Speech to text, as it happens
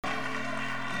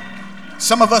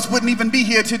Some of us wouldn't even be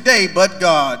here today, but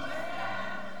God.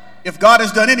 If God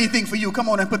has done anything for you, come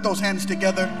on and put those hands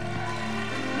together.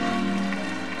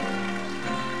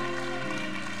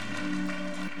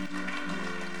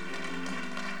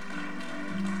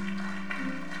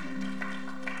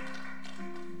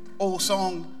 Old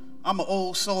song, I'm an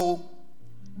old soul.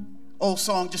 Old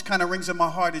song just kind of rings in my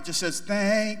heart. It just says,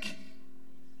 thank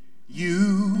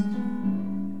you,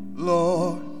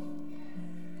 Lord.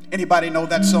 Anybody know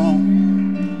that song?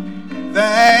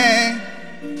 Thank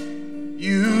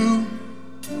you,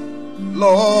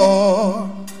 Lord.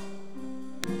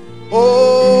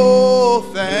 Oh,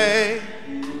 thank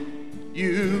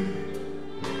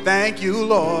you,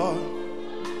 Lord.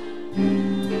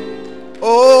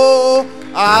 Oh,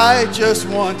 I just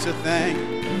want to thank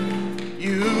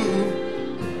you.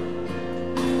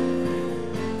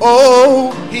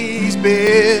 Oh, he's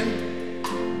been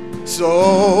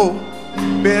so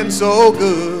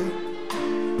good.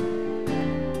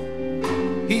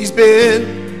 He's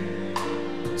been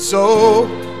so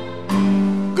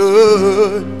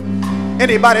good.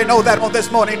 Anybody know that on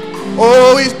this morning?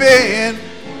 Oh, he's been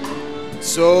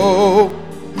so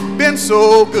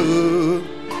good.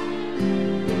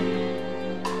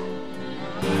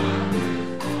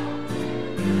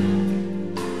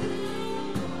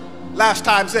 Last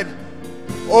time said,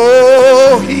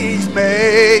 oh, he's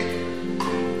made.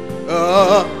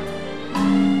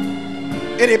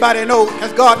 Anybody know,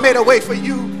 has God made a way for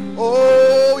you?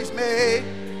 Oh, he's made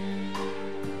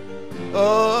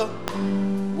a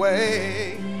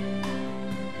way.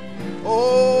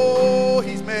 Oh,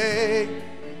 he's made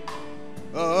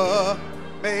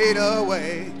a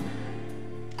way.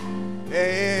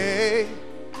 Hey,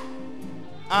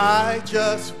 I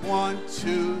just want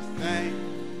to thank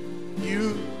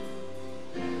you.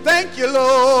 Thank you,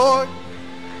 Lord.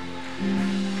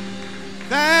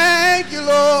 Thank you,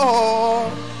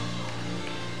 Lord.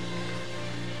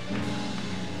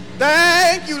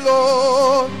 Thank you,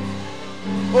 Lord.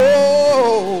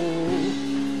 Oh,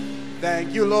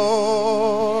 thank you,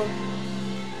 Lord.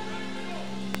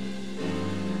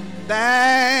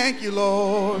 Thank you,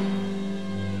 Lord.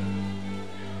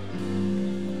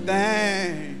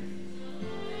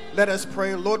 Let us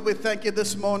pray. Lord, we thank you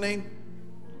this morning.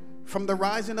 From the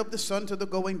rising of the sun to the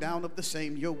going down of the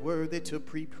same, you're worthy to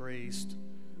be praised.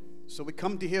 So we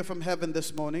come to hear from heaven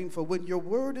this morning, for when your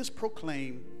word is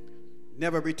proclaimed,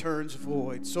 never returns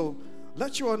void. So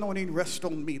let your anointing rest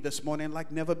on me this morning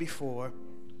like never before.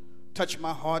 Touch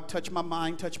my heart, touch my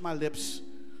mind, touch my lips,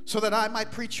 so that I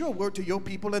might preach your word to your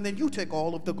people, and then you take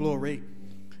all of the glory.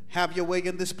 Have your way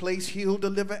in this place, heal,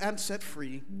 deliver, and set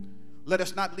free. Let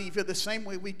us not leave here the same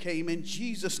way we came, in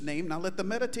Jesus' name. Now let the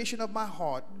meditation of my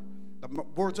heart, the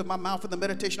words of my mouth, and the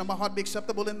meditation of my heart be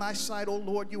acceptable in thy sight, O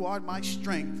Lord. You are my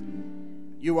strength.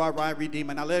 You are my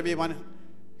redeemer. Now let everyone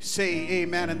say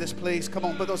amen in this place. Come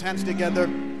on, put those hands together.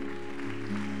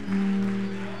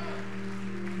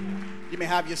 You may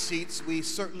have your seats. We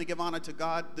certainly give honor to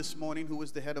God this morning, who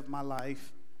is the head of my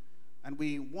life. And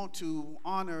we want to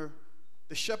honor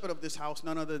the shepherd of this house,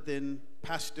 none other than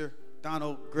Pastor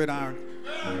Donald Gridiron.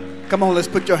 Come on, let's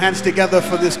put your hands together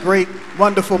for this great,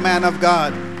 wonderful man of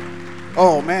God.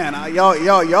 Oh man,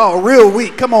 y'all real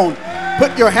weak. Come on,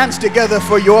 put your hands together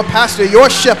for your pastor, your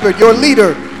shepherd, your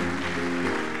leader.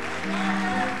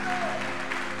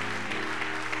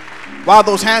 While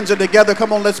those hands are together,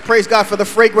 come on, let's praise God for the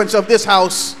fragrance of this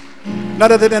house.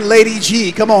 None other than Lady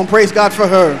G. Come on, praise God for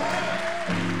her.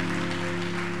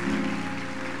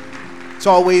 It's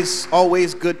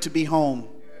always good to be home.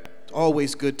 It's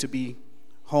always good to be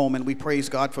home, and we praise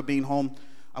God for being home.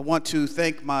 I want to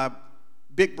thank my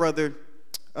big brother,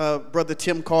 Brother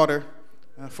Tim Carter,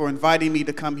 for inviting me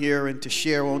to come here and to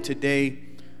share on today.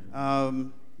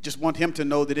 Just want him to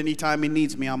know that anytime he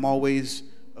needs me, I'm always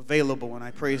available, and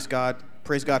I praise God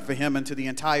for him, and to the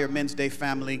entire Men's Day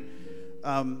family.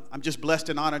 I'm just blessed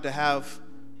and honored to have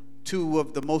two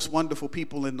of the most wonderful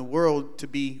people in the world to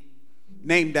be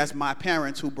named as my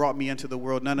parents, who brought me into the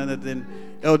world, none other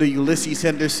than Elder Ulysses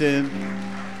Henderson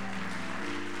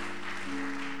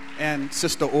and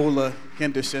Sister Ola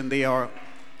Henderson. They are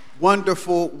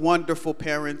wonderful, wonderful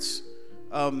parents.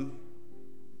 I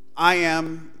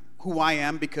am who I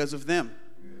am because of them.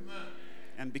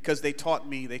 And because they taught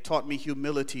me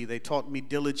humility, they taught me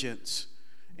diligence.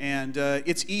 And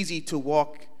it's easy to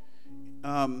walk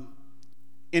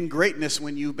in greatness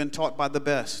when you've been taught by the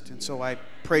best. And so I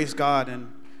praise God,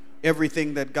 and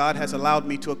everything that God has allowed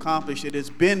me to accomplish, it has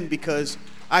been because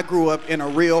I grew up in a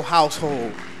real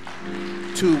household.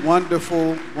 Two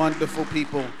wonderful, wonderful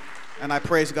people, and I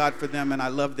praise God for them, and I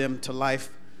love them to life.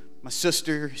 My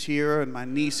sister is here, and my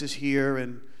niece is here,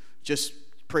 and just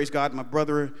praise God, my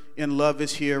brother in love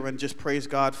is here, and just praise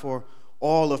God for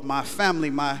all of my family,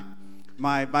 my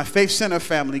Faith Center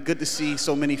family. Good to see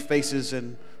so many faces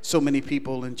and so many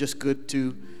people, and just good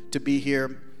to be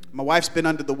here. My wife's been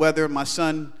under the weather. My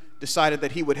son decided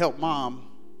that he would help mom.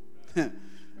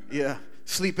 Yeah,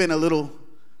 sleep in a little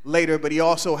later, but he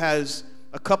also has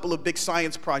a couple of big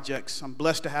science projects. I'm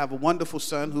blessed to have a wonderful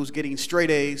son who's getting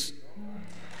straight A's.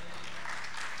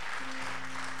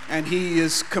 And he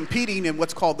is competing in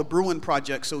what's called the Bruin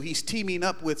Project. So he's teaming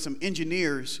up with some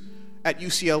engineers at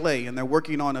UCLA, and they're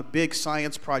working on a big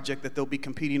science project that they'll be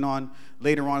competing on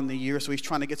later on in the year. So he's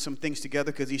trying to get some things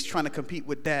together because he's trying to compete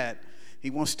with dad. He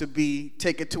wants to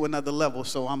take it to another level.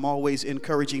 So I'm always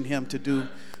encouraging him to do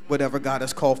whatever God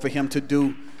has called for him to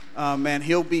do. And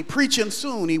he'll be preaching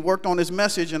soon. He worked on his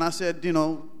message, and I said,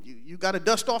 you got to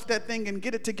dust off that thing and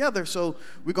get it together. So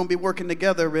we're going to be working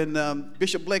together. And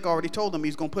Bishop Blake already told him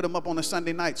he's going to put him up on a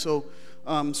Sunday night. So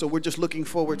we're just looking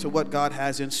forward to what God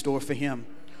has in store for him.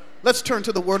 Let's turn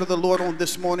to the word of the Lord on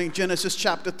this morning. Genesis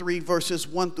chapter 3, verses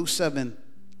 1 through 7.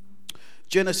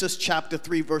 Genesis chapter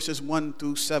 3, verses 1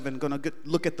 through 7. Going to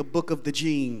look at the book of the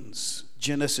genes.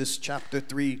 Genesis chapter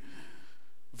 3,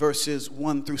 verses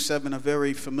 1 through 7, a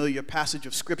very familiar passage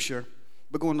of Scripture.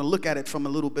 We're going to look at it from a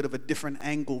little bit of a different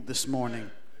angle this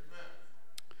morning.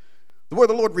 The word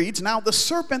of the Lord reads, "Now the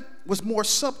serpent was more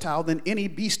subtle than any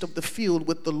beast of the field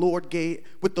which the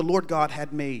Lord God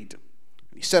had made.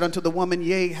 He said unto the woman,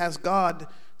 Yea, has God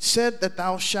said that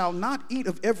thou shalt not eat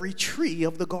of every tree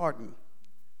of the garden?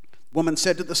 Woman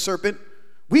said to the serpent,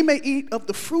 We may eat of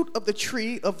the fruit of the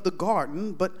tree of the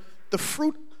garden, but the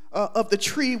fruit of the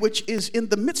tree which is in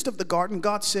the midst of the garden,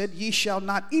 God said, Ye shall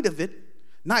not eat of it,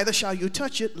 neither shall you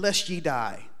touch it, lest ye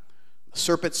die. The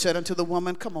serpent said unto the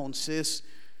woman," come on, sis,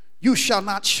 "You shall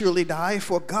not surely die,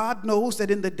 for God knows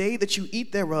that in the day that you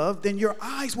eat thereof, then your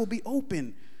eyes will be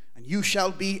open, and you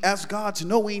shall be as gods,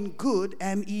 knowing good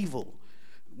and evil."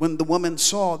 When the woman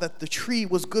saw that the tree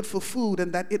was good for food,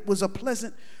 and that it was a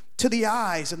pleasant to the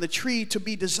eyes, and the tree to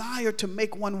be desired to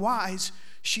make one wise,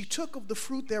 she took of the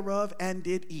fruit thereof and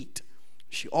did eat.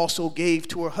 She also gave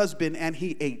to her husband, and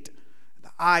he ate.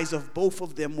 The eyes of both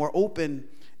of them were open,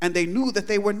 and they knew that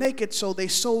they were naked, so they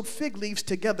sewed fig leaves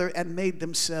together and made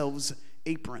themselves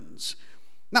aprons.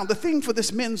 Now, the theme for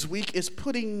this Men's Week is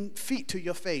putting feet to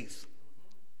your faith.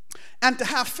 And to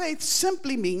have faith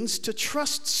simply means to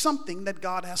trust something that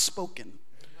God has spoken.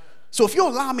 So if you'll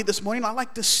allow me this morning, I'd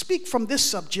like to speak from this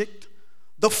subject,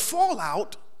 the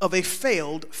fallout of a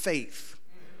failed faith.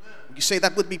 Would you say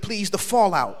that with me, please? The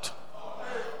fallout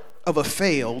of a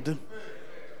failed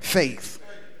faith.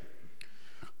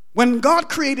 When God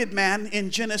created man in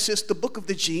Genesis, the book of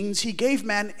the genes, he gave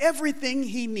man everything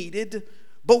he needed,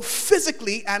 both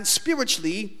physically and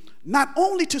spiritually, not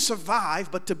only to survive,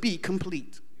 but to be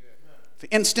complete. For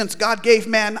instance, God gave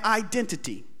man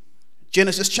identity.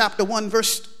 Genesis chapter 1,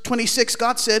 verse 26,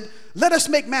 God said, "Let us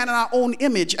make man in our own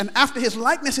image, and after his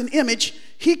likeness and image,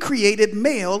 he created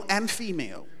male and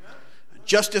female."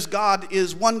 Just as God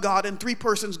is one God in three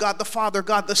persons, God the Father,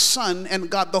 God the Son, and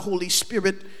God the Holy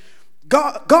Spirit,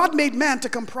 God made man to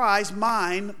comprise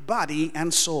mind, body,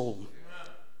 and soul.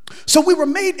 So we were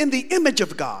made in the image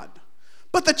of God.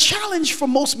 But the challenge for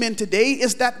most men today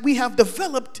is that we have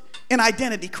developed an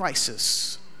identity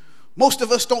crisis. Most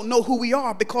of us don't know who we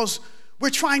are because we're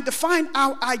trying to find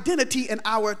our identity in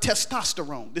our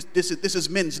testosterone. This is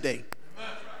Men's Day.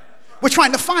 We're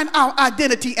trying to find our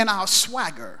identity in our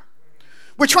swagger.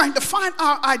 We're trying to find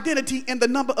our identity in the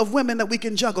number of women that we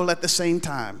can juggle at the same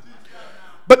time.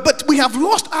 But we have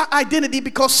lost our identity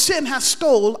because sin has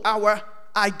stole our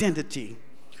identity.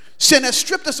 Sin has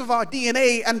stripped us of our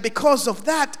DNA, and because of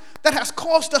that, that has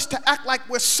caused us to act like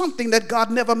we're something that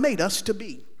God never made us to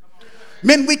be.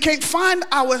 Men, we can't find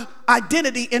our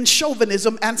identity in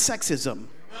chauvinism and sexism,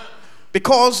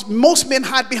 because most men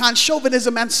hide behind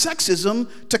chauvinism and sexism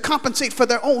to compensate for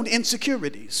their own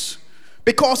insecurities.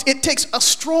 Because it takes a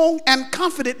strong and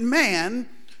confident man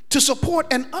to support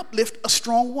and uplift a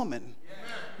strong woman.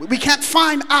 We can't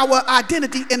find our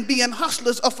identity in being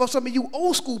hustlers, or for some of you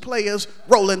old school players,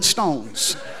 Rolling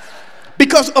Stones.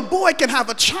 Because a boy can have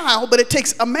a child, but it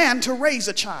takes a man to raise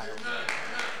a child.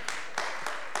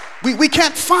 We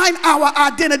can't find our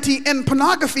identity in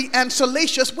pornography and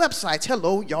salacious websites.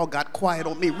 Hello, y'all got quiet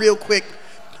on me real quick.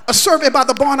 A survey by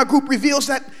the Barna Group reveals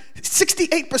that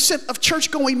 68% of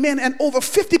church-going men and over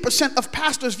 50% of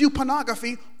pastors view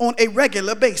pornography on a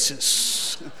regular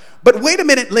basis. But wait a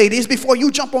minute, ladies, before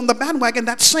you jump on the bandwagon,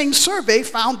 that same survey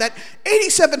found that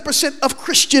 87% of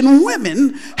Christian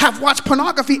women have watched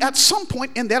pornography at some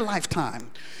point in their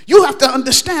lifetime. You have to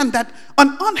understand that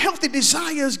an unhealthy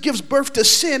desire gives birth to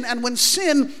sin, and when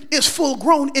sin is full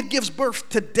grown, it gives birth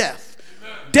to death.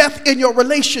 Death in your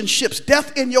relationships,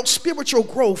 death in your spiritual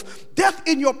growth, death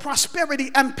in your prosperity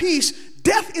and peace,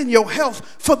 death in your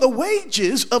health. For the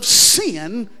wages of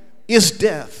sin is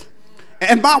death.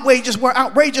 And my wages were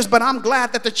outrageous, but I'm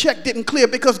glad that the check didn't clear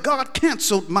because God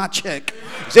canceled my check.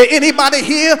 Is there anybody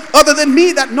here other than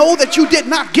me that know that you did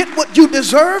not get what you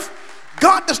deserve?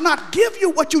 God does not give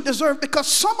you what you deserve because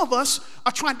some of us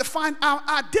are trying to find our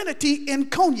identity in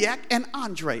Cognac and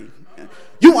Andre.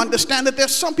 You understand that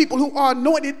there's some people who are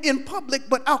anointed in public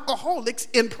but alcoholics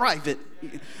in private.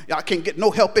 Y'all can't get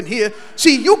no help in here.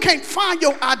 See, you can't find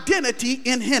your identity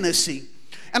in Hennessy.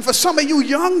 And for some of you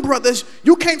young brothers,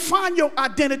 you can't find your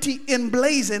identity in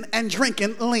blazing and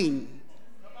drinking lean.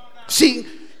 See,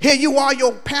 here you are,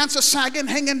 your pants are sagging,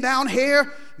 hanging down,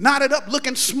 hair knotted up,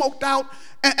 looking smoked out,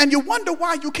 and you wonder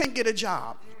why you can't get a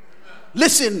job.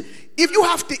 Listen, if you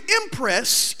have to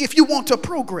impress if you want to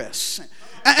progress,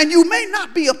 and you may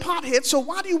not be a pothead, so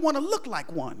why do you want to look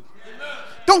like one?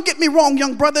 Don't get me wrong,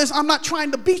 young brothers. I'm not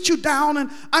trying to beat you down and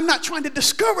I'm not trying to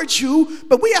discourage you,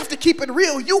 but we have to keep it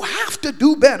real. You have to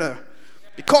do better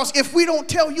because if we don't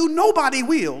tell you, nobody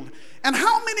will. And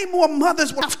how many more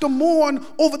mothers will have to mourn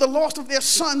over the loss of their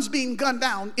sons being gunned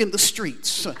down in the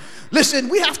streets? Listen,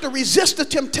 we have to resist the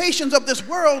temptations of this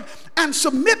world and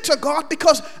submit to God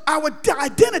because our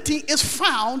identity is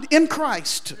found in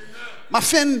Christ. My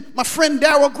friend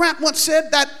Darrell Grant once said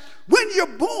that when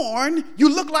you're born, you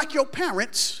look like your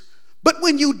parents, but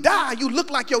when you die, you look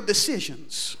like your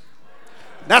decisions.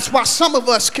 That's why some of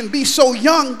us can be so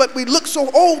young, but we look so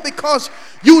old because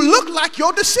you look like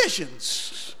your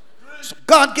decisions. So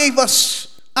God gave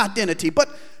us identity, but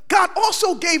God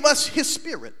also gave us His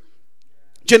Spirit.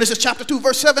 Genesis chapter 2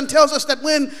 verse 7 tells us that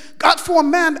when God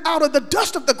formed man out of the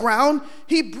dust of the ground,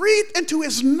 He breathed into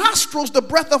his nostrils the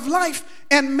breath of life,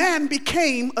 and man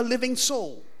became a living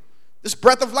soul. This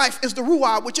breath of life is the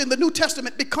Ruah, which in the New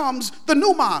Testament becomes the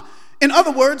Pneuma. In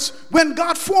other words, when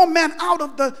God formed man out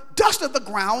of the dust of the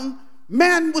ground,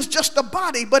 man was just a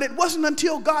body, but it wasn't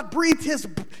until God breathed his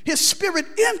spirit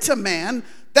into man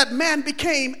that man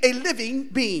became a living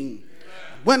being.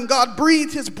 When God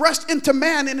breathed His breath into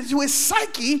man and into his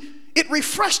psyche, it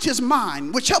refreshed his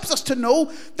mind, which helps us to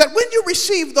know that when you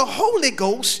receive the Holy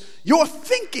Ghost, your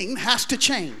thinking has to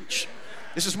change.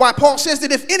 This is why Paul says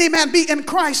that if any man be in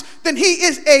Christ, then he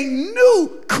is a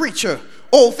new creature.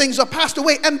 Old things are passed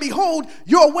away, and behold,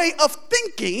 your way of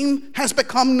thinking has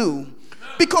become new.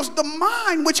 Because the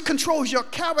mind which controls your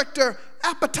character,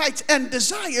 appetites, and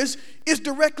desires is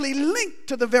directly linked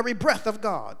to the very breath of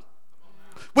God.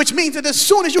 Which means that as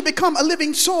soon as you become a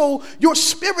living soul, your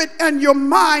spirit and your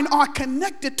mind are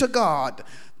connected to God.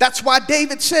 That's why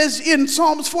David says in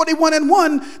Psalms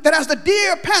 41:1 that as the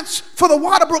deer pants for the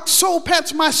water brook, so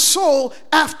pants my soul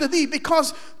after thee,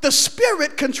 because the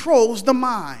spirit controls the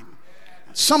mind.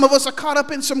 Some of us are caught up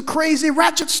in some crazy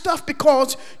ratchet stuff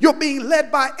because you're being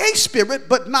led by a spirit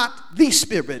but not the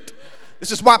Spirit.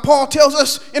 This is why Paul tells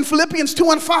us in Philippians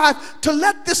 2:5 to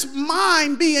let this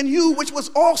mind be in you, which was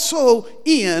also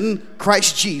in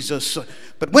Christ Jesus.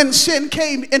 But when sin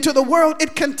came into the world,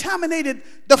 it contaminated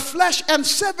the flesh and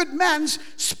severed man's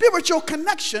spiritual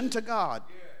connection to God.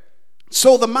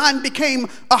 So the mind became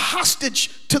a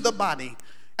hostage to the body.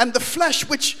 And the flesh,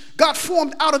 which God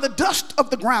formed out of the dust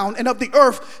of the ground and of the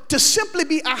earth to simply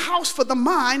be a house for the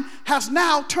mind, has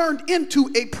now turned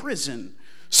into a prison.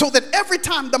 So that every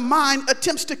time the mind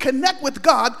attempts to connect with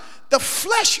God, the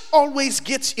flesh always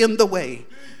gets in the way.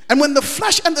 And when the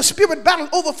flesh and the spirit battle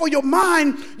over for your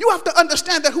mind, you have to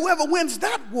understand that whoever wins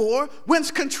that war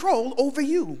wins control over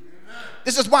you.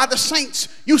 This is why the saints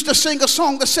used to sing a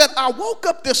song that said, I woke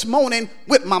up this morning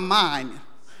with my mind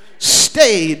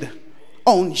stayed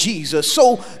on Jesus.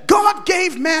 So God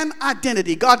gave man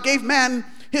identity. God gave man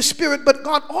His Spirit, but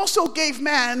God also gave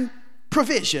man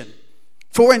provision.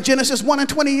 For in Genesis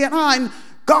 1:29,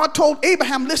 God told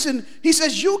Abraham, listen, He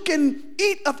says, you can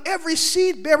eat of every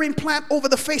seed-bearing plant over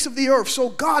the face of the earth. So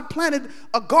God planted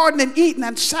a garden in Eden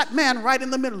and sat man right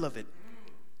in the middle of it.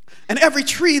 And every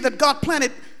tree that God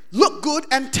planted looked good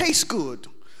and tastes good.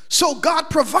 So God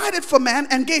provided for man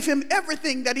and gave him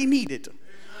everything that he needed.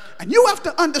 And you have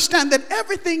to understand that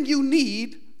everything you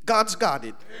need, God's got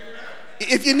it.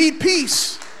 If you need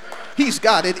peace, He's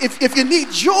got it. If you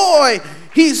need joy,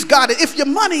 He's got it. If your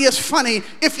money is funny,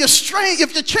 if your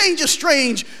change is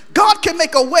strange, God can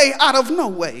make a way out of no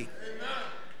way.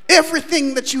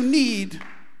 Everything that you need,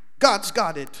 God's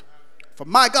got it. For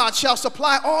my God shall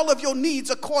supply all of your needs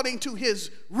according to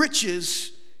his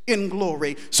riches in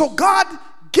glory. So God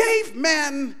gave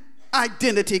man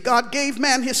identity. God gave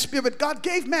man his spirit. God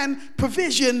gave man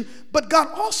provision, but God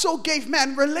also gave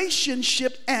man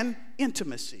relationship and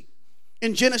intimacy.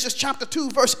 In Genesis chapter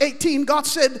 2, verse 18, God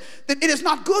said that it is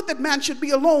not good that man should be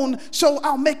alone, so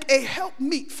I'll make a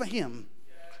helpmeet for him.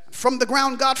 From the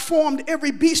ground, God formed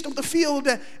every beast of the field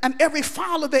and every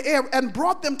fowl of the air and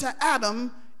brought them to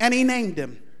Adam, and he named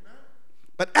them.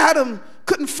 But Adam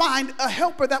couldn't find a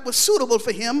helper that was suitable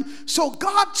for him, so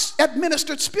God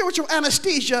administered spiritual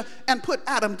anesthesia and put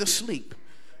Adam to sleep.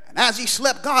 And as he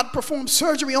slept, God performed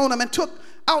surgery on him and took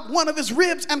out one of his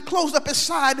ribs and closed up his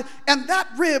side, and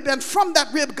from that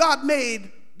rib God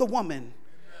made the woman.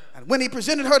 And when he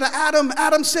presented her to Adam,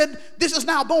 Adam said, "This is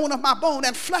now bone of my bone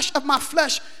and flesh of my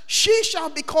flesh. She shall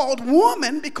be called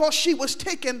woman because she was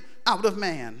taken out of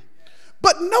man."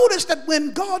 But notice that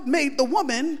when God made the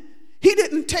woman, he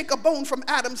didn't take a bone from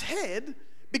Adam's head,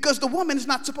 because the woman is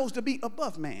not supposed to be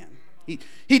above man.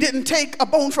 He didn't take a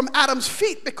bone from Adam's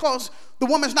feet because the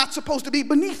woman's not supposed to be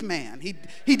beneath man.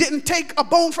 He didn't take a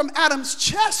bone from Adam's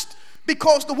chest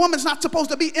because the woman's not supposed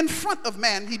to be in front of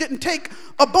man. He didn't take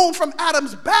a bone from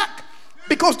Adam's back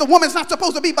because the woman's not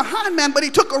supposed to be behind man, but he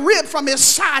took a rib from his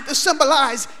side to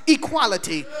symbolize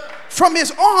equality, from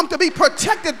his arm to be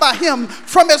protected by him,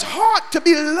 from his heart to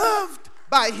be loved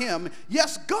by him.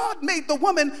 Yes, God made the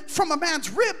woman from a man's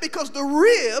rib because the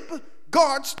rib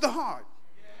guards the heart.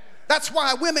 That's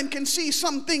why women can see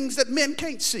some things that men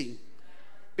can't see.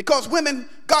 Because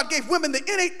God gave women the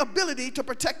innate ability to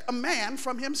protect a man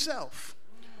from himself.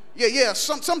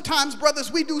 Sometimes,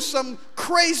 brothers, we do some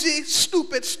crazy,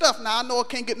 stupid stuff. Now, I know I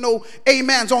can't get no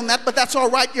amens on that, but that's all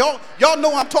right. Y'all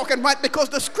know I'm talking right, because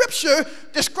the scripture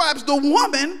describes the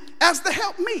woman as the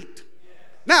helpmeet.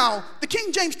 Now, the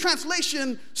King James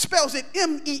translation spells it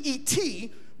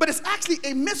M-E-E-T, but it's actually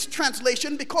a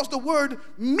mistranslation because the word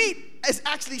meet is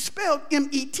actually spelled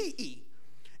M-E-T-E.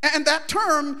 And that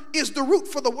term is the root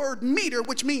for the word meter,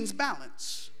 which means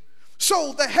balance.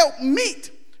 So the helpmeet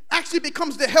actually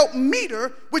becomes the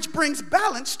helpmeter, which brings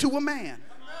balance to a man.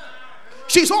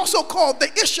 She's also called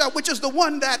the Isha, which is the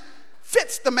one that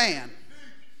fits the man.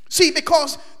 See,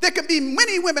 because there can be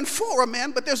many women for a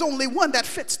man, but there's only one that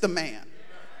fits the man.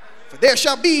 For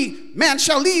man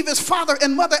shall leave his father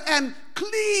and mother and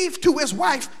cleave to his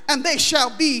wife, and they shall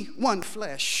be one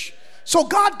flesh. So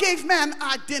God gave man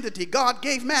identity. God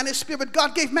gave man his spirit.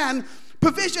 God gave man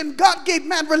provision. God gave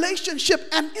man relationship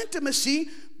and intimacy.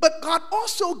 But God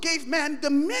also gave man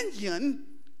dominion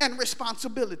and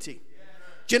responsibility.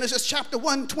 Genesis chapter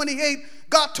 1:28,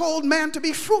 God told man to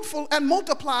be fruitful and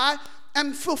multiply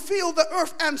and fulfill the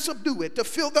earth and subdue it, to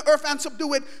fill the earth and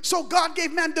subdue it. So God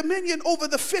gave man dominion over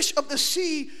the fish of the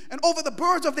sea and over the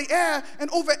birds of the air and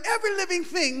over every living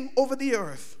thing over the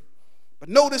earth. But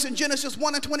notice in Genesis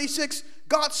 1:26,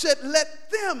 God said,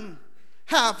 "Let them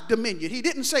have dominion." He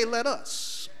didn't say, "Let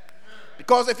us."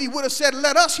 Because if he would have said,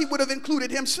 "Let us," he would have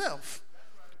included himself.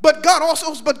 But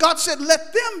God said,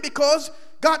 "Let them," because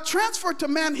God transferred to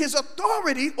man his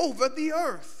authority over the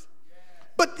earth.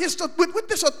 But with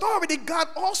this authority, God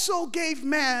also gave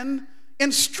man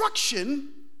instruction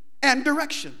and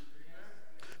direction.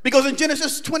 Because in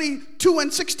Genesis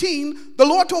 22:16, the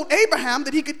Lord told Abraham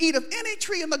that he could eat of any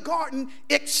tree in the garden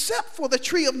except for the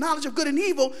tree of knowledge of good and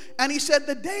evil. And he said,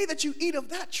 "The day that you eat of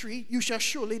that tree, you shall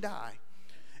surely die."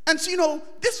 And so,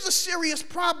 this is a serious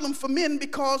problem for men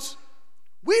because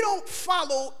we don't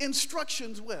follow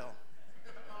instructions well.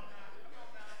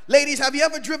 Ladies, have you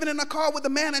ever driven in a car with a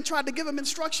man and tried to give him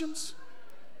instructions?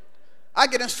 I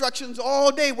get instructions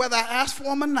all day whether I ask for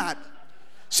them or not.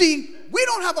 See, we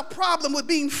don't have a problem with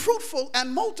being fruitful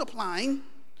and multiplying,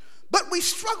 but we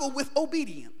struggle with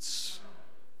obedience.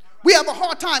 We have a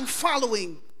hard time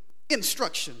following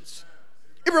instructions.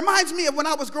 It reminds me of when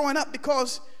I was growing up,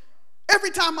 because every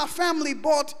time my family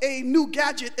bought a new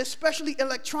gadget, especially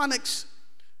electronics,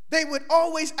 they would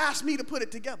always ask me to put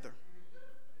it together.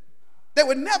 They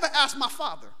would never ask my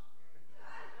father,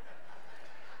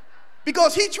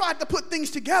 because he tried to put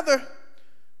things together,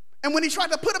 and when he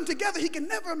tried to put them together, he could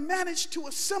never manage to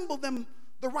assemble them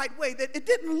the right way, that it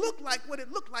didn't look like what it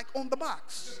looked like on the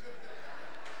box.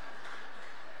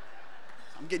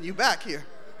 I'm getting you back here.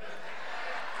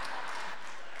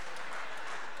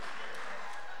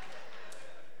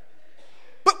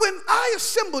 But when I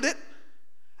assembled it,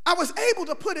 I was able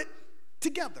to put it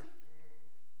together.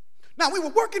 Now, we were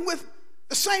working with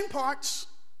the same parts,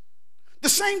 the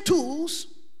same tools,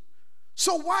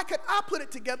 so why could I put it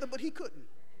together but he couldn't?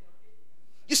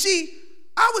 You see,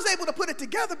 I was able to put it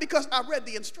together because I read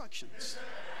the instructions.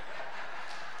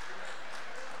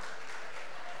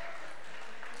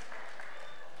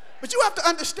 But you have to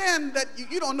understand that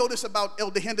you don't know this about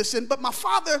Elder Henderson, but my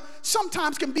father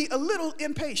sometimes can be a little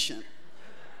impatient.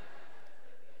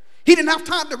 He didn't have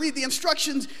time to read the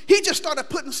instructions. He just started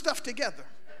putting stuff together.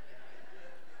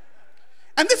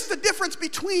 And this is the difference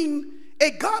between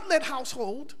a God-led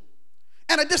household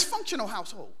and a dysfunctional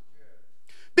household.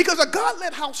 Because a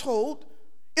God-led household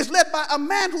is led by a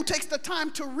man who takes the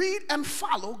time to read and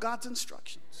follow God's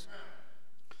instructions.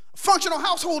 A functional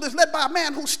household is led by a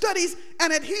man who studies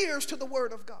and adheres to the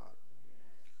Word of God.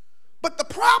 But the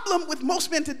problem with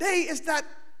most men today is that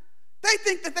they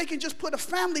think that they can just put a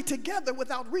family together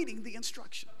without reading the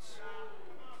instructions.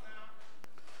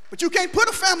 But you can't put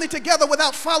a family together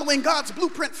without following God's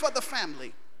blueprint for the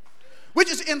family, which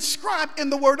is inscribed in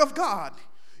the Word of God.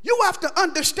 You have to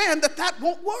understand that that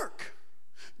won't work,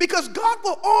 because God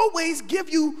will always give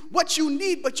you what you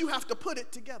need, but you have to put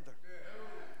it together.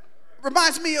 It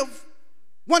reminds me of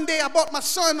one day I bought my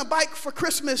son a bike for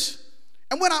Christmas,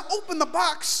 and when I opened the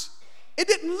box, it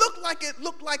didn't look like it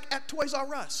looked like at Toys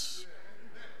R Us.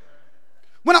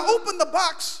 When I opened the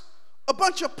box, a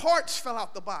bunch of parts fell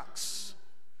out the box,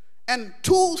 and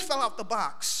tools fell out the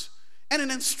box, and an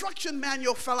instruction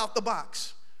manual fell out the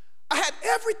box. I had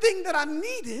everything that I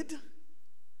needed.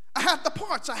 I had the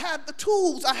parts, I had the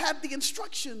tools, I had the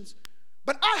instructions,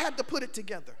 but I had to put it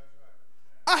together.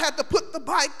 I had to put the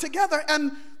bike together,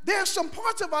 and there's some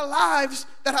parts of our lives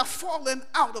that have fallen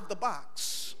out of the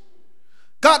box.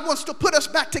 God wants to put us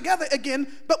back together again,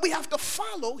 but we have to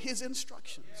follow his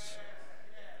instructions.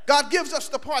 God gives us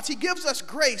the parts. He gives us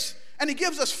grace, and he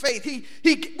gives us faith.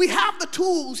 We have the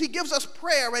tools. He gives us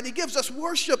prayer, and he gives us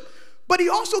worship, but he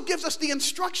also gives us the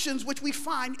instructions which we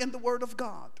find in the Word of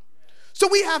God. So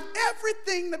we have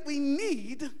everything that we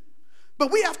need,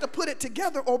 but we have to put it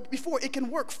together or before it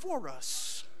can work for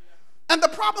us. And the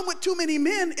problem with too many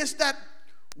men is that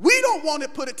we don't want to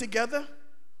put it together.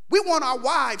 We want our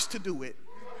wives to do it.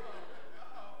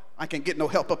 I can't get no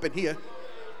help up in here.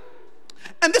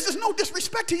 And this is no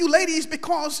disrespect to you ladies,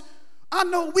 because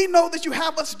we know that you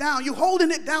have us down. You're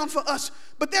holding it down for us.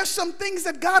 But there's some things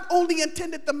that God only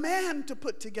intended the man to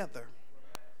put together.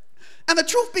 And the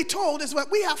truth be told is that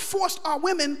we have forced our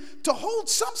women to hold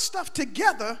some stuff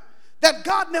together that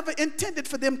God never intended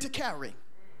for them to carry.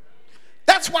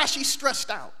 That's why she's stressed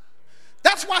out.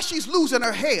 That's why she's losing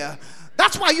her hair.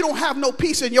 That's why you don't have no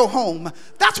peace in your home.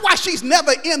 That's why she's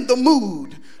never in the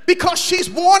mood, because she's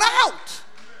worn out.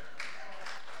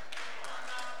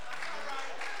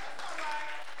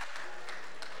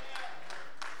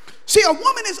 See, a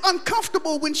woman is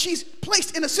uncomfortable when she's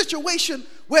placed in a situation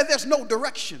where there's no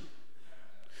direction,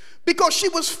 because she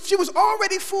was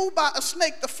already fooled by a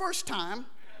snake the first time,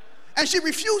 and she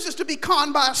refuses to be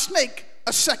conned by a snake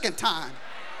a second time.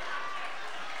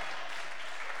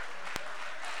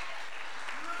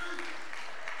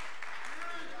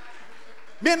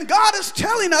 Men, God is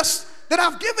telling us that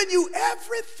I've given you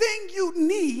everything you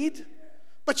need,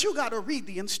 but you got to read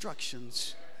the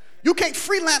instructions. You can't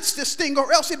freelance this thing,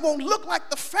 or else it won't look like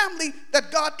the family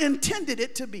that God intended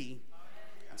it to be.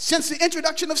 Since the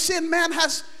introduction of sin, man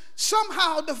has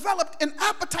somehow developed an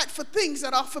appetite for things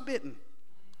that are forbidden.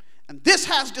 And this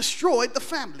has destroyed the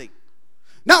family.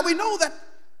 Now we know that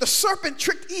the serpent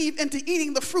tricked Eve into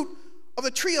eating the fruit of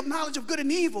the tree of knowledge of good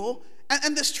and evil,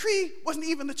 and this tree wasn't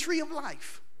even the tree of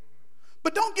life.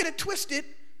 But don't get it twisted.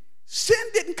 Sin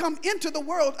didn't come into the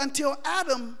world until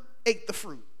Adam ate the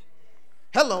fruit.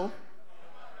 Hello.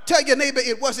 Tell your neighbor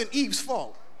it wasn't Eve's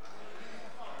fault.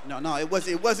 No, it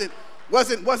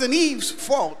wasn't Eve's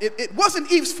fault. It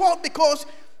wasn't Eve's fault, because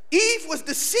Eve was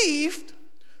deceived,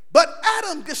 but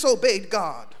Adam disobeyed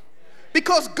God.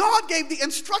 Because God gave the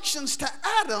instructions to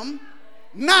Adam,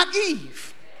 not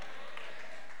Eve.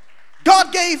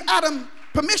 God gave Adam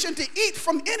permission to eat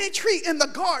from any tree in the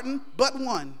garden but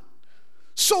one.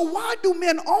 So why do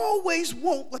men always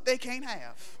want what they can't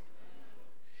have?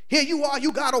 Here you are,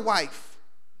 you got a wife.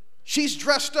 She's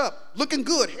dressed up, looking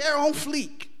good, hair on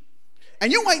fleek.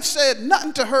 And you ain't said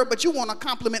nothing to her, but you want to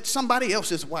compliment somebody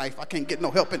else's wife. I can't get no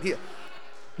help in here.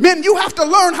 Men, you have to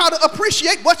learn how to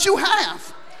appreciate what you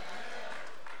have.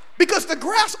 Because the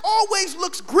grass always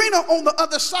looks greener on the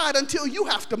other side until you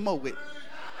have to mow it.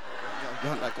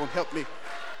 Y'all not going to help me.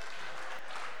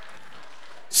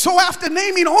 So after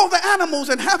naming all the animals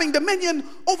and having dominion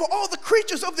over all the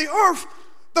creatures of the earth,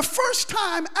 the first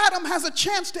time Adam has a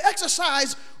chance to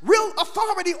exercise real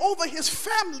authority over his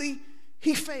family,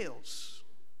 he fails.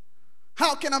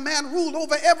 How can a man rule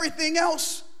over everything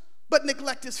else but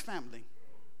neglect his family?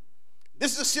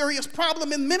 This is a serious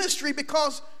problem in ministry,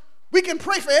 because we can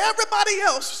pray for everybody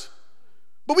else,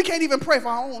 but we can't even pray for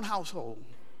our own household.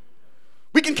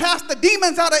 We can cast the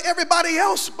demons out of everybody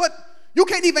else, but you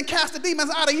can't even cast the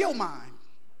demons out of your mind.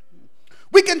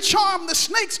 We can charm the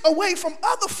snakes away from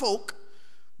other folk,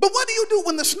 but what do you do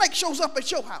when the snake shows up at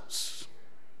your house?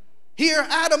 Here,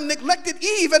 Adam neglected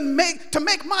Eve, and to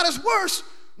make matters worse,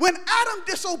 when Adam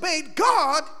disobeyed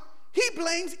God, he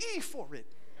blames Eve for it.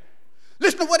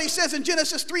 Listen to what he says in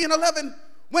Genesis 3:11.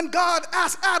 When God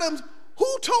asked Adam,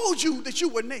 who told you that you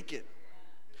were naked?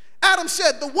 Adam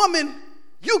said, the woman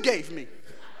you gave me.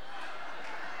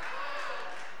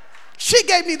 She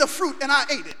gave me the fruit and I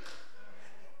ate it.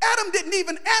 Adam didn't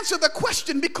even answer the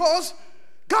question because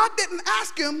God didn't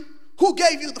ask him, who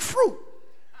gave you the fruit?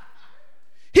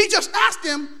 He just asked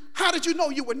him, how did you know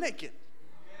you were naked?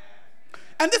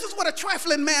 And this is what a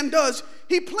trifling man does.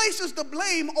 He places the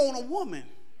blame on a woman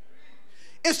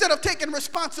instead of taking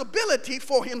responsibility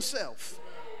for himself.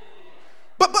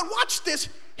 But watch this.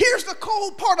 Here's the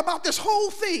cold part about this whole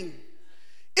thing,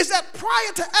 is that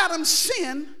prior to Adam's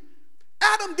sin,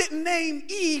 Adam didn't name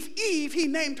Eve Eve, he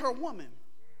named her woman.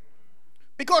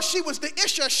 Because she was the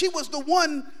Isha, she was the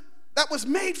one that was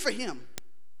made for him.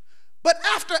 But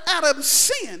after Adam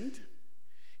sinned,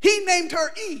 he named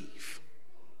her Eve,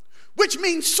 which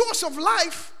means source of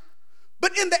life,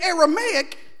 but in the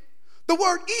Aramaic, the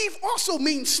word Eve also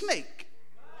means snake.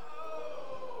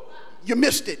 You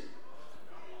missed it.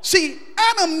 See,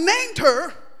 Adam named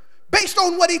her based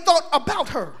on what he thought about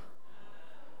her.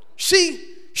 See,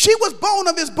 she was bone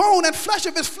of his bone and flesh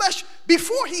of his flesh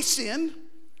before he sinned,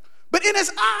 but in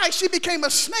his eyes she became a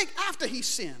snake after he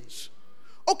sins.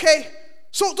 Okay,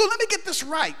 so let me get this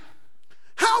right.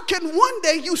 How can one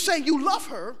day you say you love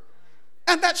her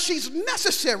and that she's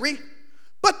necessary,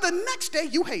 but the next day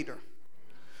you hate her?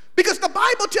 Because the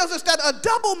Bible tells us that a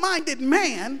double-minded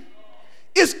man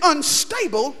is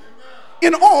unstable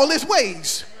in all his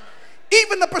ways.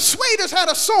 Even the Persuaders had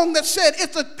a song that said,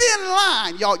 it's a thin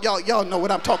line, y'all know what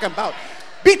I'm talking about,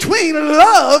 between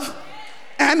love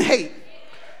and hate.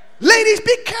 Ladies,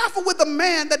 be careful with a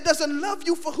man that doesn't love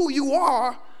you for who you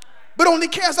are, but only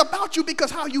cares about you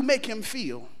because how you make him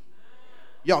feel.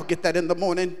 Y'all get that in the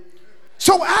morning?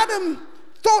 So Adam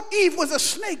thought Eve was a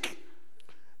snake,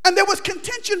 and there was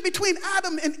contention between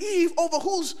Adam and Eve over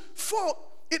whose fault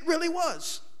it really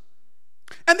was.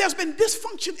 And there's been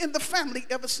dysfunction in the family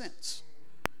ever since,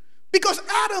 because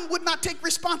Adam would not take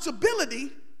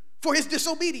responsibility for his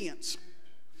disobedience.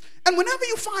 And whenever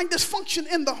you find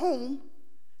dysfunction in the home,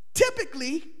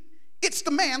 typically it's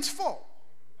the man's fault.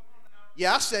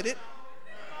 Yeah, I said it.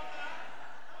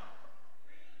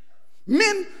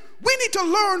 Men, we need to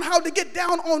learn how to get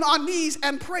down on our knees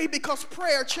and pray, because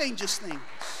prayer changes things.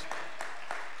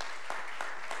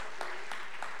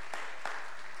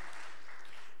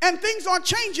 And things aren't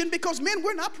changing because men,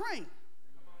 we're not praying.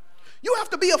 You have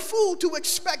to be a fool to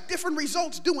expect different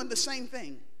results doing the same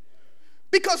thing,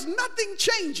 because nothing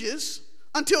changes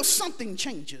until something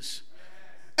changes.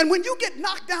 And when you get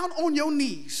knocked down on your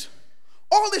knees,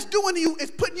 all it's doing to you is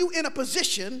putting you in a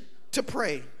position to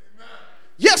pray.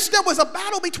 Yes, there was a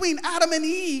battle between Adam and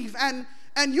Eve, and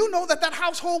you know that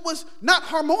household was not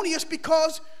harmonious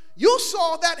because you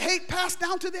saw that hate passed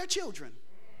down to their children.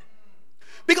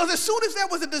 Because as soon as there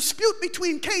was a dispute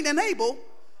between Cain and Abel,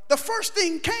 the first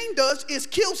thing Cain does is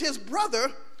kills his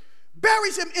brother,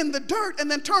 buries him in the dirt,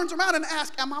 and then turns around and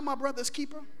asks, am I my brother's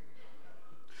keeper?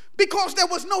 Because there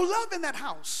was no love in that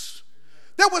house.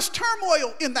 There was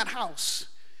turmoil in that house.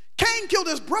 Cain killed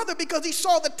his brother because he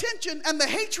saw the tension and the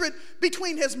hatred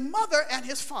between his mother and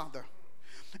his father.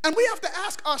 And we have to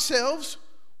ask ourselves,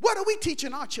 what are we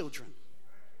teaching our children?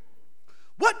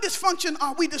 What dysfunction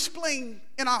are we displaying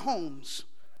in our homes?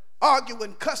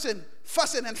 Arguing, cussing,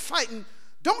 fussing, and fighting.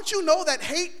 Don't you know that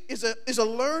hate is a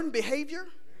learned behavior?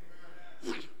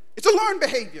 It's a learned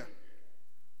behavior.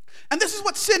 And this is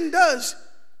what sin does.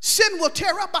 Sin will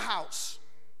tear up a house,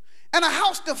 and a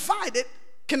house divided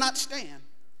cannot stand.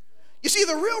 You see,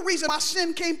 the real reason why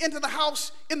sin came into the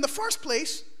house in the first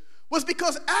place was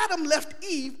because Adam left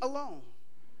Eve alone.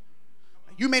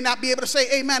 You may not be able to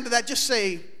say amen to that. Just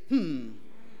say,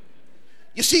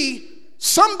 You see,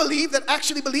 some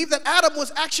actually believe that Adam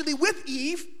was actually with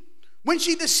Eve when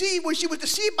she was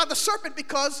deceived by the serpent,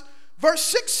 because verse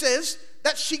 6 says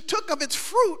that she took of its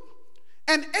fruit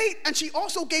and ate, and she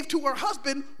also gave to her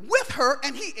husband with her,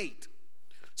 and he ate.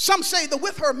 Some say the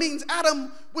with her means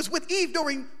Adam was with Eve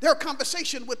during their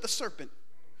conversation with the serpent.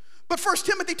 But 1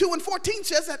 Timothy 2:14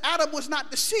 says that Adam was not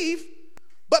deceived,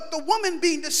 but the woman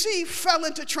being deceived fell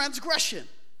into transgression.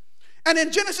 And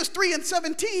in Genesis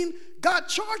 3:17, God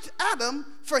charged Adam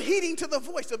for heeding to the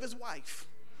voice of his wife.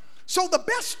 So the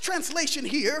best translation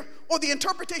here, or the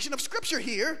interpretation of Scripture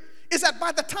here, is that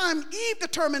by the time Eve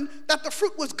determined that the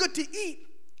fruit was good to eat,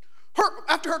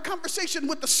 after her conversation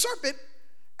with the serpent,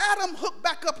 Adam hooked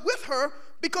back up with her,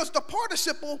 because the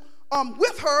participle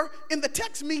with her in the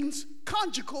text means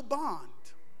conjugal bond.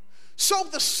 So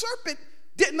the serpent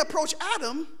didn't approach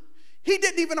Adam. He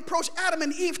didn't even approach Adam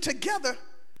and Eve together.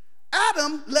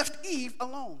 Adam left Eve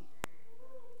alone.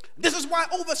 This is why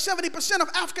over 70% of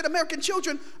African American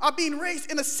children are being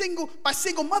raised by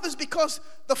single mothers, because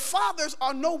the fathers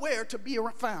are nowhere to be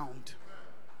found.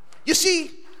 You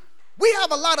see, we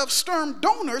have a lot of sperm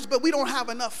donors, but we don't have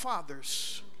enough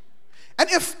fathers. And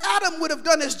if Adam would have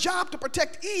done his job to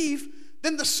protect Eve,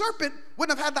 then the serpent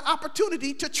wouldn't have had the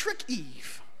opportunity to trick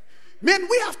Eve. Men,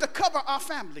 we have to cover our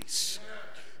families,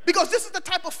 because this is the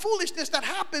type of foolishness that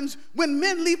happens when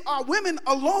men leave our women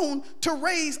alone to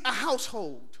raise a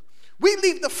household. We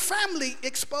leave the family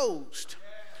exposed.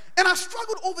 And I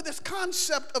struggled over this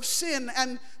concept of sin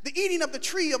and the eating of the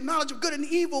tree of knowledge of good and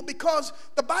evil, because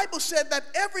the Bible said that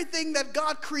everything that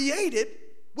God created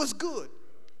was good.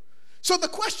 So the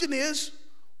question is,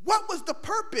 what was the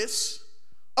purpose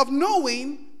of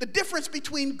knowing the difference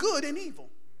between good and evil?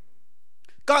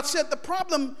 God said the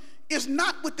problem is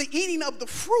not with the eating of the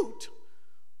fruit.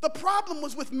 The problem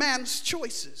was with man's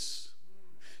choices.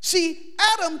 See,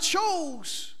 Adam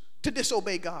chose to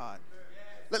disobey God.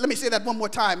 Let me say that one more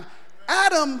time.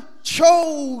 Adam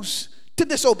chose to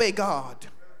disobey God.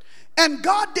 And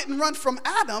God didn't run from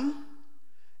Adam.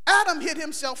 Adam hid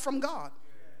himself from God.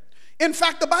 In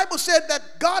fact, the Bible said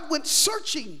that God went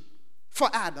searching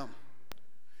for Adam.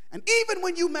 And even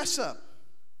when you mess up,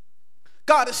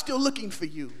 God is still looking for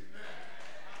you.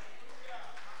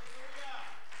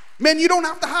 Men, you don't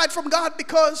have to hide from God,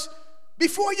 because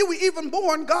before you were even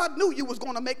born, God knew you was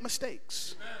going to make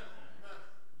mistakes.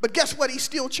 But guess what? He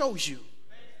still chose you.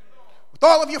 With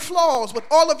all of your flaws, with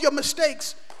all of your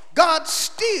mistakes, God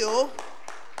still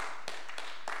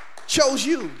chose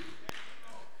you.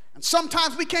 And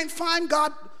sometimes we can't find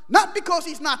God, not because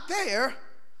he's not there,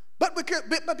 but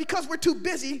because we're too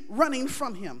busy running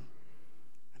from him.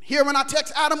 And here in our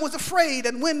text, Adam was afraid,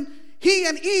 and when he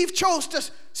and Eve chose to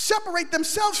separate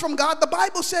themselves from God, the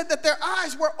Bible said that their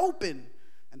eyes were open,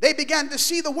 and they began to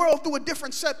see the world through a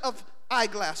different set of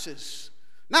eyeglasses.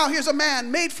 Now here's a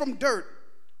man made from dirt,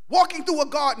 walking through a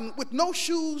garden with no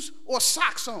shoes or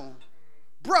socks on.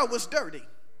 Bruh was dirty.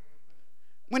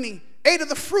 When he ate of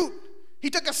the fruit, he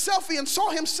took a selfie and saw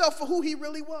himself for who he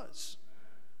really was.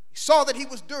 He saw that he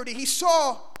was dirty. He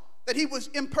saw that he was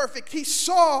imperfect. He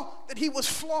saw that he was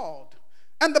flawed.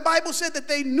 And the Bible said that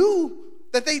they knew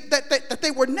that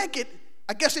they were naked.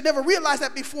 I guess they never realized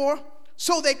that before,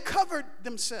 so they covered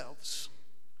themselves.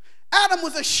 Adam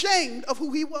was ashamed of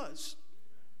who he was.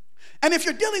 And if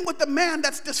you're dealing with a man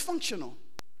that's dysfunctional,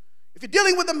 if you're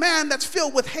dealing with a man that's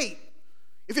filled with hate,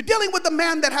 if you're dealing with a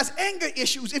man that has anger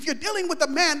issues, if you're dealing with a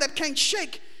man that can't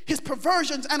shake his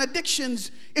perversions and addictions,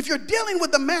 if you're dealing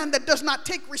with a man that does not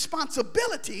take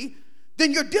responsibility,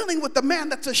 then you're dealing with a man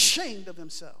that's ashamed of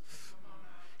himself.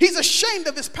 He's ashamed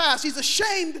of his past. He's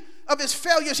ashamed of his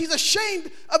failures. He's ashamed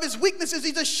of his weaknesses.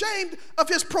 He's ashamed of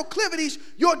his proclivities.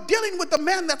 You're dealing with a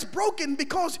man that's broken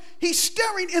because he's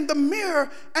staring in the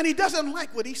mirror and he doesn't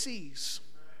like what he sees.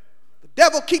 The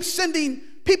devil keeps sending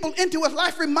people into his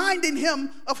life reminding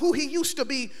him of who he used to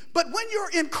be. But when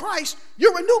you're in Christ,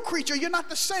 you're a new creature. You're not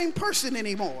the same person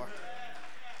anymore.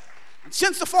 And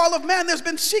since the fall of man, there's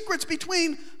been secrets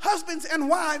between husbands and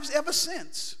wives ever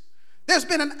since. There's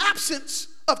been an absence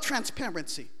of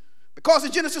transparency. Because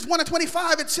in Genesis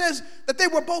 1:25, it says that they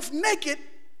were both naked,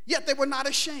 yet they were not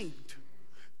ashamed.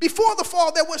 Before the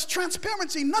fall, there was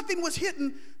transparency. Nothing was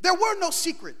hidden. There were no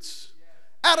secrets.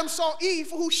 Adam saw Eve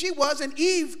for who she was, and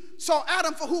Eve saw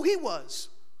Adam for who he was.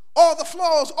 All the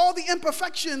flaws, all the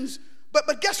imperfections.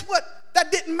 But guess what?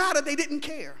 That didn't matter. They didn't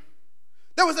care.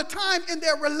 There was a time in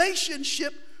their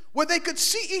relationship where they could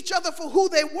see each other for who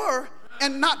they were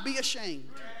and not be ashamed.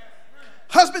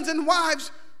 Husbands and wives,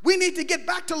 we need to get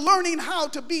back to learning how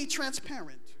to be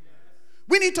transparent.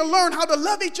 We need to learn how to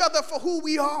love each other for who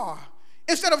we are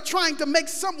instead of trying to make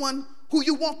someone who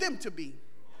you want them to be.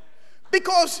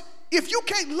 Because if you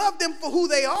can't love them for who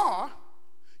they are,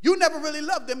 you never really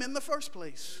loved them in the first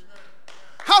place.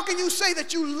 How can you say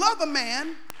that you love a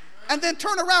man and then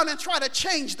turn around and try to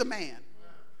change the man?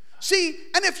 See,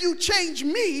 and if you change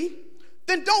me,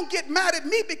 then don't get mad at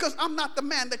me because I'm not the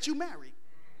man that you married.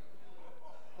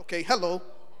 Okay, hello.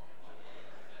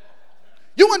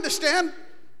 You understand?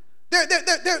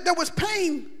 There was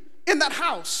pain in that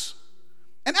house.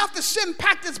 And after sin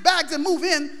packed its bags and moved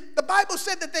in, the Bible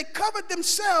said that they covered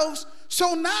themselves,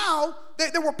 so now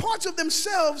there were parts of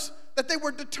themselves that they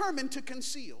were determined to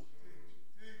conceal.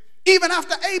 Even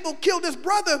after Abel killed his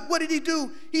brother, what did he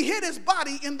do? He hid his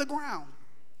body in the ground.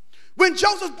 When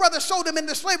Joseph's brother sold him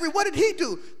into slavery, what did he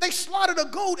do? They slaughtered a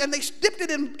goat and they dipped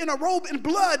it in a robe in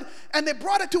blood, and they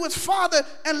brought it to his father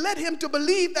and led him to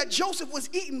believe that Joseph was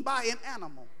eaten by an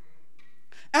animal.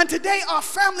 And today our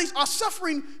families are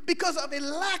suffering because of a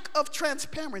lack of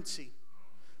transparency.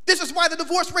 This is why the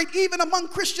divorce rate even among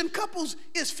Christian couples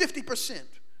is 50%.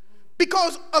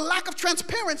 Because a lack of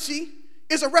transparency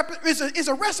is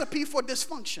a recipe for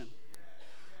dysfunction.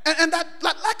 And that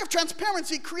lack of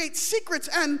transparency creates secrets,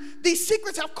 and these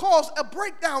secrets have caused a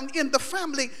breakdown in the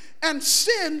family. And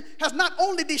sin has not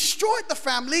only destroyed the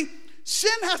family,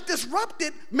 sin has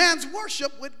disrupted man's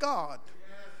worship with God.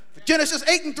 Genesis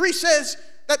 8:3 says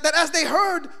that as they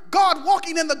heard God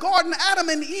walking in the garden, Adam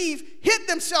and Eve hid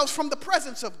themselves from the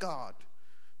presence of God.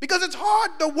 Because it's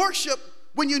hard to worship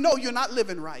when you know you're not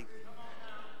living right.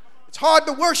 It's hard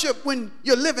to worship when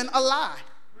you're living a lie.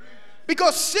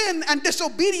 Because sin and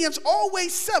disobedience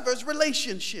always severs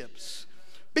relationships.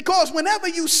 Because whenever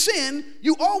you sin,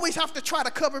 you always have to try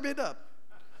to cover it up.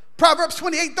 Proverbs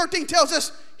 28:13 tells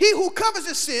us, he who covers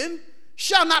his sin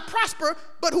shall not prosper,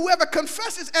 but whoever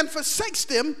confesses and forsakes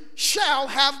them shall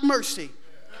have mercy.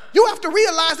 You have to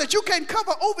realize that you can't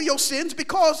cover over your sins,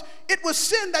 because it was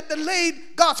sin that delayed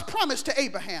God's promise to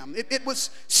Abraham. It was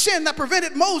sin that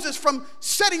prevented Moses from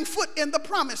setting foot in the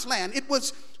promised land. It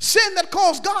was sin that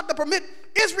caused God to permit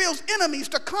Israel's enemies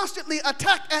to constantly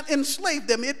attack and enslave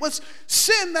them. It was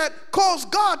sin that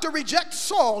caused God to reject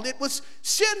Saul. It was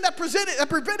sin that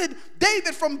prevented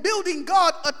David from building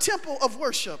God a temple of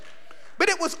worship. But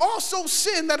it was also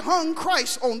sin that hung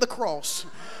Christ on the cross.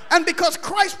 And because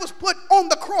Christ was put on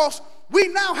the cross, we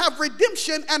now have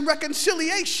redemption and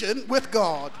reconciliation with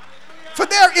God. For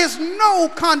there is no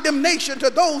condemnation to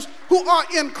those who are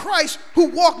in Christ, who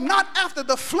walk not after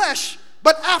the flesh,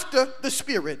 but after the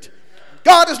Spirit.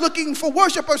 God is looking for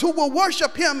worshipers who will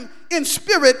worship him in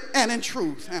spirit and in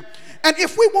truth. And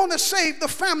if we want to save the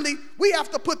family, we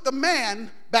have to put the man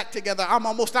back together. I'm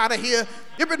almost out of here.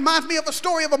 It reminds me of a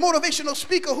story of a motivational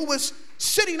speaker who was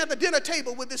sitting at the dinner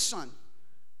table with his son.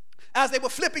 As they were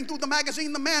flipping through the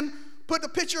magazine, the man put a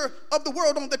picture of the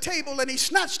world on the table, and he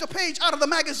snatched a page out of the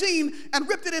magazine and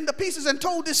ripped it into pieces and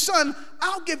told his son,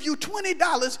 I'll give you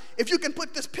 $20 if you can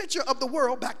put this picture of the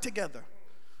world back together.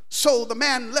 So the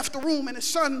man left the room, and his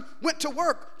son went to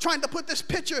work trying to put this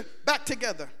picture back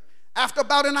together. After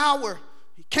about an hour,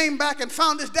 he came back and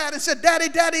found his dad and said,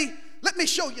 Daddy, let me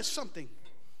show you something.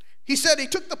 He said, he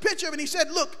took the picture and he said,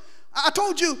 look, I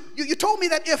told you told me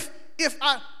that if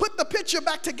I put the picture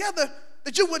back together,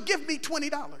 that you would give me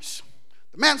 $20.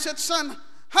 The man said, son,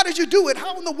 how did you do it?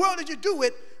 How in the world did you do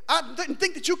it? I didn't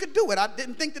think that you could do it. I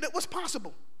didn't think that it was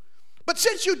possible. But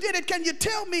since you did it, can you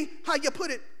tell me how you put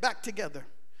it back together?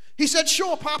 He said,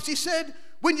 sure, Pops. He said,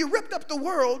 when you ripped up the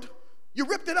world, you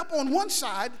ripped it up on one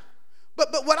side,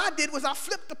 but what I did was I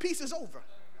flipped the pieces over.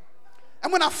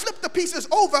 And when I flipped the pieces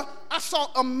over, I saw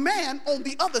a man on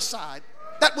the other side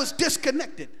that was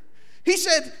disconnected. He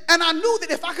said, and I knew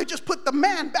that if I could just put the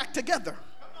man back together,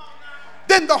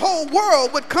 then the whole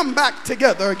world would come back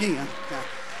together again.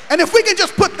 And if we can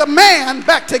just put the man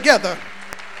back together,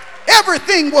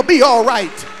 everything will be all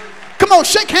right. Come on,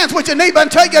 shake hands with your neighbor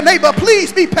and tell your neighbor,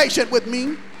 please be patient with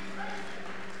me.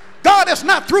 God is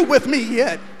not through with me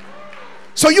yet.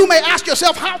 So you may ask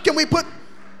yourself, how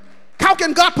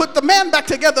can God put the man back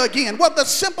together again? Well, the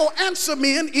simple answer,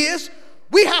 men, is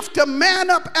we have to man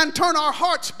up and turn our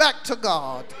hearts back to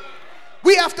God.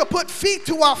 We have to put feet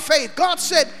to our faith. God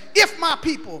said, if my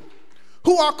people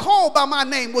who are called by my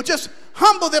name will just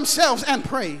humble themselves and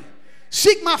pray,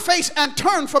 seek my face and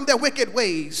turn from their wicked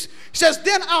ways. He says,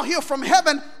 then I'll hear from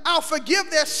heaven, I'll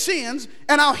forgive their sins,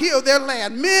 and I'll heal their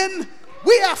land. Men,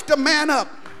 we have to man up.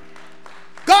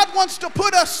 God wants to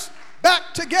put us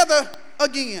back together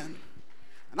again.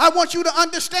 And I want you to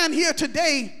understand here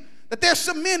today that there's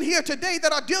some men here today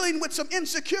that are dealing with some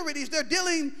insecurities. They're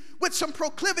dealing with some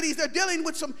proclivities. They're dealing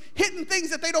with some hidden things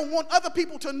that they don't want other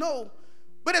people to know.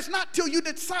 But it's not till you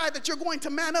decide that you're going to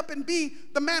man up and be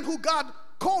the man who God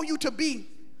called you to be,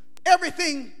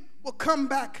 everything will come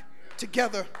back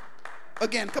together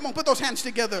again. Come on, put those hands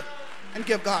together and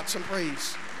give God some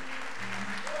praise.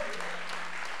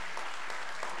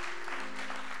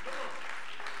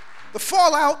 The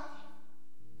fallout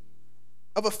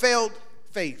of a failed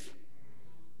faith.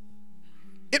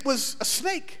 It was a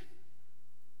snake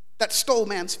that stole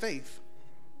man's faith.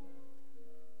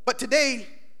 But today,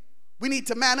 We need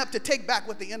to man up to take back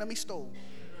what the enemy stole.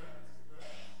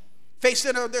 Faith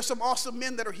Center, there's some awesome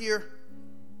men that are here,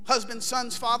 husbands,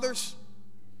 sons, fathers.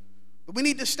 But we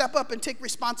need to step up and take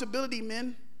responsibility,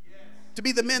 men, to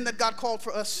be the men that God called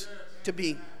for us to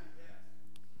be.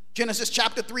 Genesis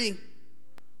chapter 3,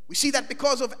 we see that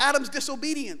because of Adam's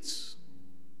disobedience,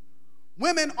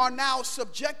 women are now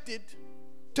subjected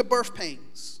to birth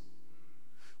pains,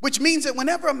 which means that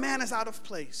whenever a man is out of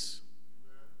place,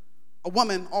 a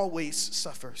woman always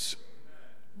suffers.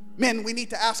 Men, we need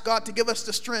to ask God to give us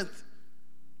the strength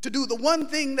to do the one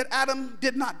thing that Adam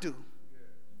did not do,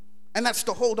 and that's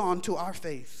to hold on to our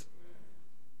faith.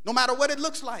 No matter what it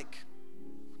looks like,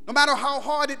 no matter how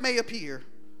hard it may appear,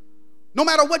 no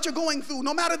matter what you're going through,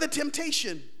 no matter the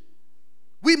temptation,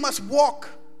 we must walk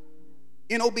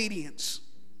in obedience.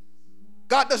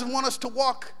 God doesn't want us to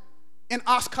walk in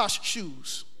Oshkosh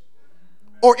shoes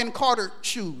or in Carter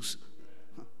shoes.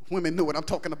 Women know what I'm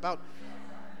talking about.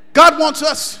 God wants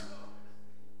us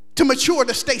to mature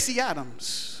to Stacey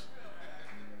Adams.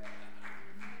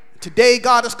 Today,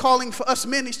 God is calling for us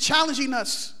men. He's challenging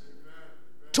us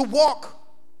to walk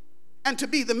and to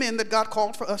be the men that God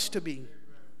called for us to be.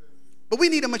 But we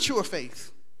need a mature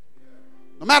faith.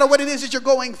 No matter what it is that you're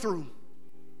going through,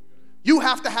 you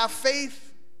have to have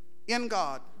faith in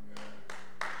God.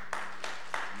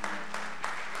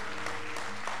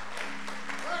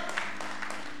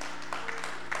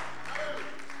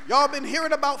 Y'all been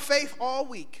hearing about faith all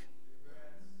week.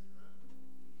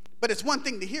 But it's one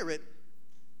thing to hear it.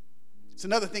 It's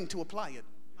another thing to apply it.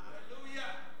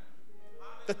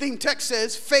 The theme text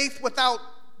says, faith without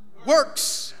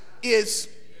works is...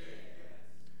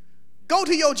 Go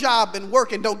to your job and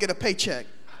work and don't get a paycheck.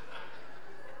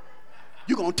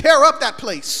 You're going to tear up that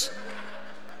place.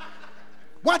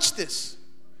 Watch this.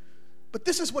 But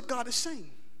this is what God is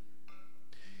saying.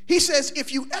 He says,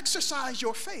 if you exercise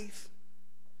your faith,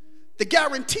 the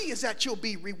guarantee is that you'll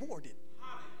be rewarded.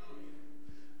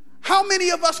 How many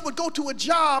of us would go to a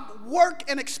job, work,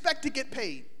 and expect to get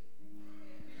paid?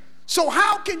 So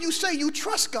how can you say you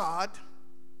trust God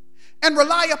and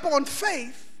rely upon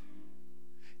faith,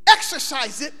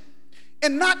 exercise it,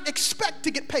 and not expect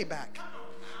to get payback?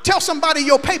 Tell somebody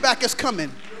your payback is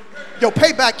coming. Your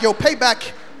payback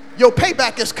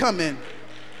is coming.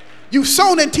 You've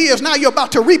sown in tears, now you're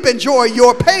about to reap in joy.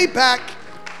 Your payback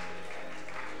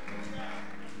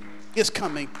is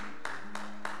coming.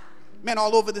 Men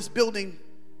all over this building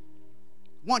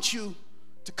want you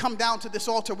to come down to this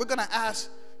altar. We're going to ask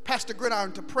Pastor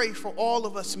Gridiron to pray for all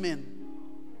of us men.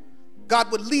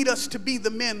 God would lead us to be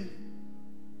the men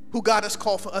who God has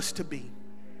called for us to be.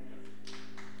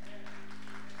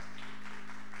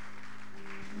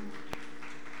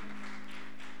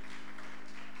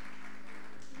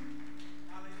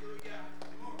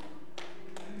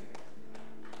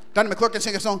 Donnie McClurkin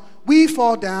sing a song, we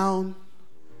fall down,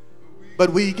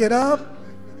 but we get up.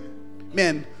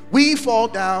 Men, we fall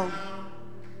down,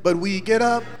 but we get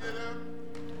up.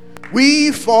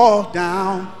 We fall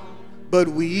down, but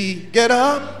we get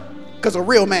up. Because a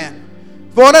real man.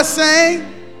 For the saint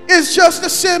is just a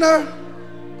sinner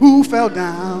who fell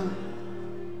down.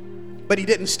 But he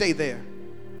didn't stay there.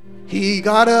 He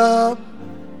got up.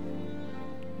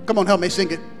 Come on, help me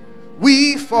sing it.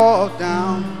 We fall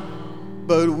down,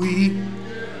 but we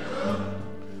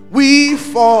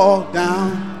fall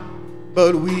down,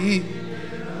 but we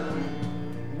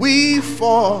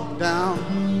fall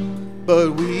down,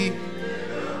 but we.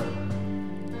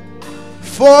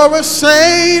 For a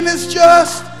saint is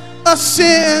just a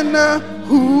sinner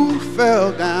who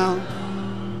fell down.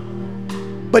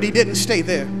 But he didn't stay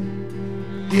there.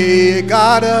 He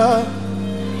got up.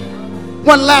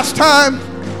 One last time.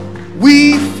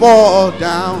 We fall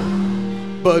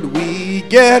down, but we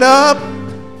get up.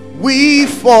 We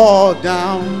fall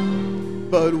down,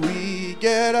 but we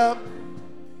get up.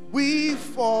 We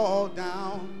fall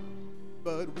down,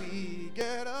 but we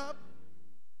get up.